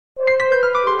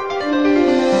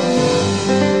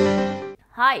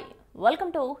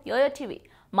Welcome to yo-yo TV.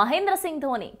 Mahindra Singh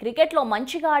Dhoni క్రికెట్లో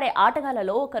మంచిగా ఆడే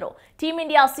ఆటగాళ్లలో ఒకరు.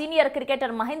 Team India senior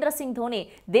cricketer Mahindra Singh Dhoni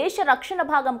దేశ రక్షణ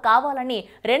భాగం కావాలని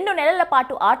 2 నెలల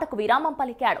పాటు ఆటకు విరామం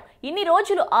పలికాడు. ఇన్ని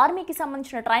రోజులు ఆర్మీకి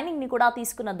సంబంధించిన ట్రైనింగ్ ని కూడా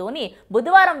తీసుకున్న ధోని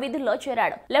బుధవారం విధుల్లో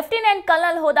చేరాడు. లెఫ్టినెంట్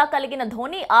కల్నల్ హోదా కలిగిన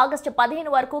ధోని ఆగస్టు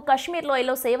 15 వరకు కశ్మీర్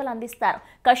లోయలో సేవలు అందిస్తారు.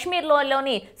 కశ్మీర్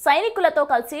లోయలోని సైనికులతో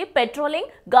కలిసి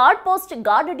patrolling, gourd post,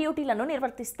 gourd డ్యూటీలను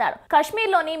నిర్వర్తిస్తారు.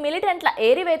 Kashmir లోని మిలిటెంట్ల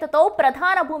ఏరివేతతో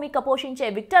ప్రధాన భూమిక పోషించే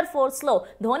విక్టర్ ఫోర్స్ లో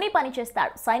ధోని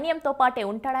పనిచేస్తాడు. సైన్యంతో పాటే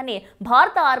ఉంటాడని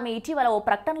భారత ఆర్మీ ఇటీవల ఓ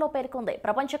ప్రకటనలో పేర్కొంది.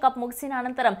 ప్రపంచ కప్ ముగిసిన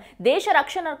అనంతరం దేశ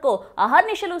రక్షణకు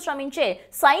అహర్నిశలు శ్రమించే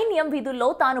సైన్యం విధుల్లో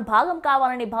తాను భాగం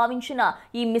కావాలని భావించిన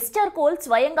ఈ మిస్టర్ కూల్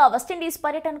స్వయంగా వెస్టిండీస్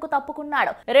పర్యటనకు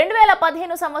తప్పుకున్నాడు.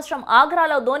 2015 సంవత్సరం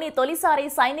ఆగ్రాలో ధోని తొలిసారి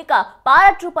సైనిక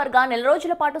పారాట్రూపర్ గా 4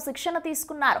 రోజుల పాటు శిక్షణ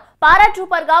తీసుకున్నారు.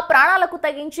 పారాట్రూపర్ గా ప్రాణాలకు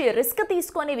తెగించి రిస్క్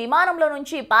తీసుకొని విమానంలో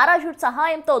నుంచి పారాషూట్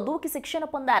సహాయంతో దూకి శిక్షణ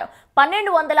పొందారు.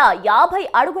 1250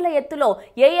 అడుగుల ఎత్తులో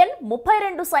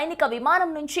AN-32 సైనిక విమానం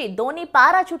నుంచి ధోని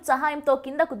పారాచూట్ సహాయంతో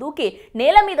కిందకు దూకి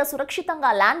నేల మీద సురక్షితంగా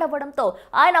ల్యాండ్ అవ్వడంతో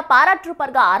ఆయన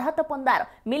పారాట్రూపర్ గా అర్హత పొందారు.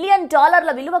 $1 మిలియన్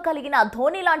విలువ కలిగిన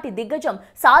ధోని లాంటి దిగ్గజం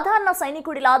సాధారణ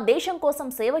సైనికుడిలా దేశం కోసం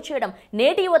సేవ చేయడం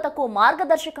నేటి యువతకు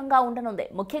మార్గదర్శకంగా ఉండనుంది.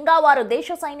 ముఖ్యంగా వారు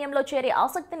దేశ సైన్యంలో చేరే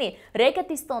ఆసక్తిని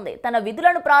రేకెత్తిస్తోంది. తన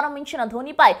విధులను ప్రారంభించిన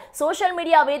ధోనిపై సోషల్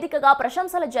మీడియా వేదికగా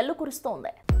ప్రశంసల జల్లు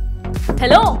కురుస్తోంది.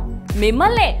 హలో,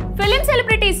 మిమ్మల్నే ఫిలిం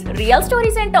సెలబ్రిటీస్ రియల్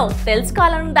స్టోరీస్ ఏంటో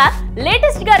తెలుసుకోవాలనుందా?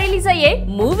 లేటెస్ట్ గా రిలీజ్ అయ్యే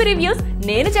మూవీ రివ్యూస్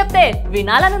నేను చెప్తే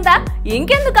వినాలనుందా?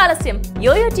 ఇంకెందుకు ఆలస్యం,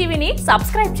 యోయో టీవీని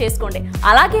సబ్స్క్రైబ్ చేసుకోండి.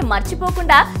 అలాగే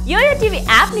మర్చిపోకుండా యోయో టీవీ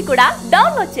యాప్ ని కూడా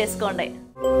డౌన్లోడ్ చేసుకోండి.